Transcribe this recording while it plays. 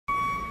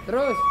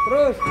Terus,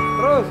 terus,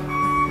 terus,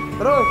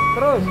 terus,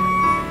 terus,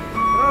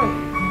 terus,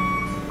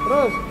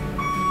 terus,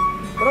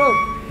 terus.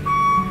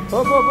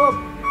 Hop, hop, hop.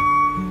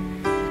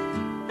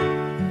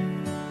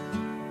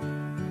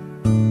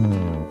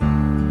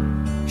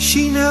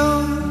 She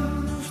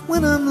knows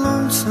when I'm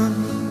lonesome,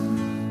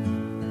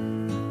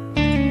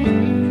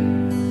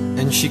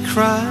 and she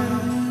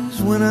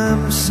cries when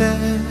I'm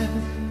sad.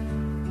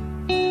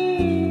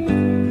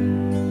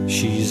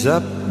 She's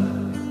up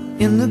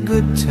in the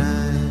good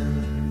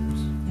times,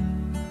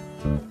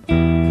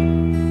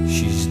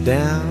 she's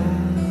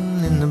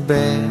down in the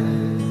bad.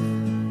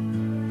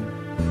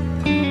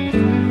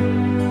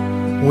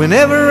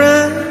 Whenever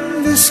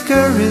I'm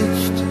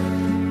discouraged,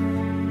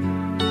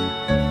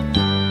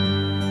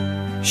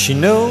 she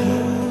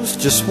knows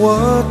just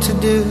what to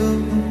do.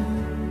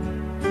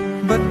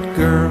 But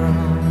girl,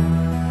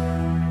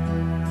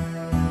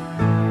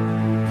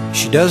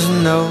 she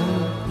doesn't know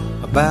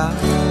about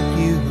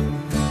you.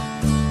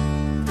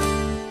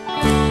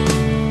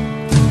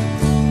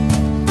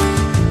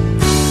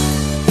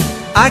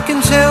 I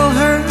can tell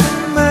her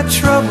my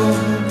trouble,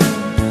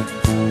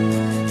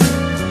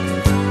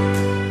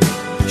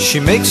 she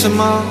makes them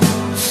all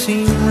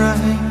seem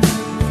right.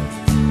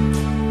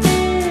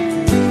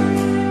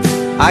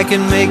 I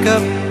can make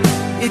up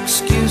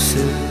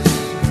excuses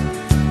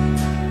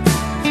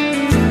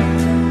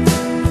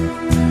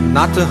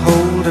not to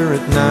hold her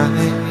at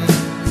night.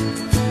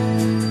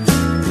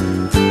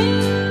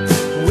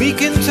 We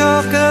can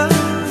talk of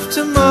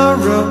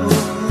tomorrow,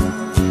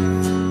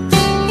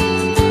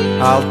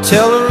 I'll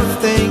tell her of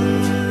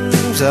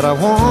things that I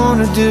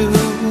want to do.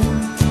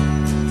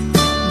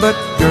 But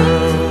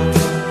girl,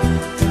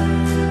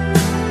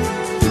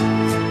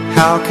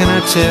 how can I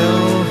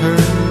tell her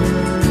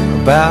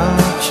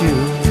about you?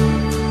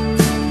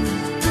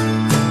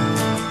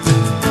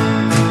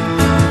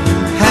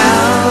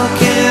 How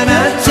can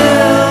I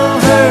tell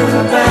her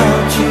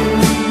about you?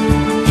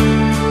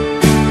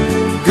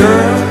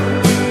 Girl,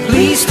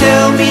 please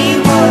tell me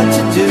what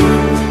to do.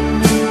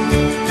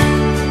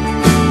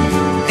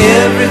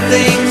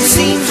 Everything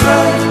seems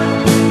right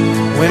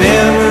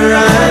whenever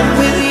I'm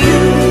with you.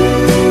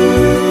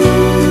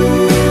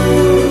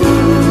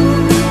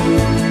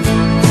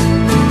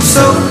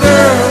 So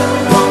girl,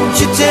 won't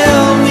you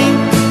tell me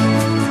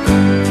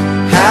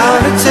how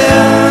to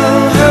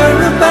tell her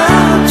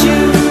about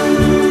you?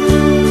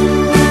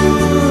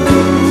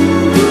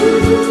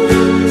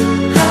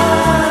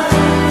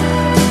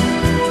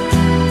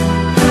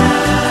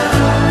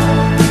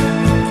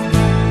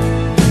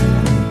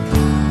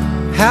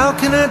 How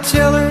can I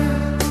tell her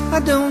I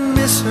don't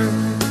miss her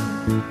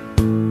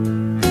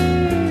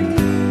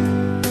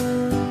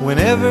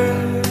whenever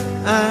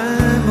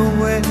I'm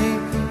away?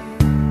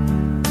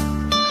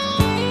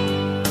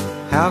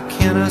 How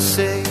can I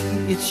say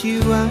it's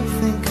you I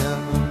think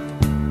of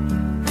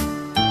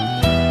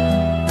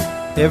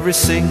every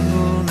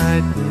single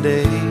night and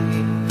day?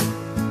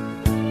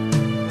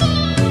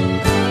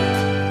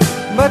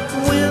 But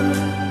when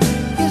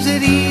is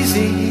it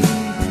easy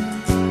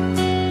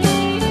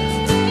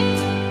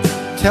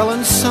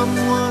telling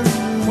someone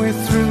we're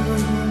through?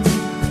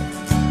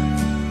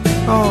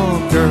 Oh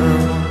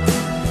girl,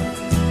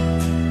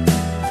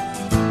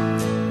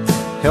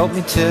 help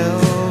me tell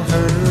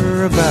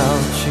her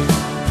about you.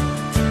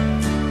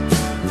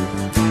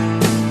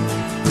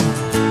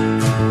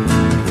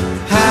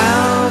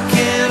 How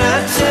can I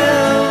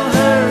tell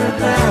her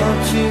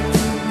about you?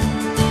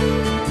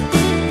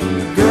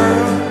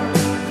 Girl,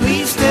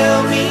 please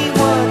tell me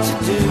what to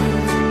do.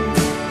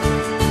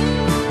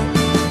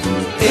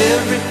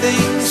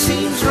 Everything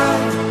seems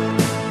right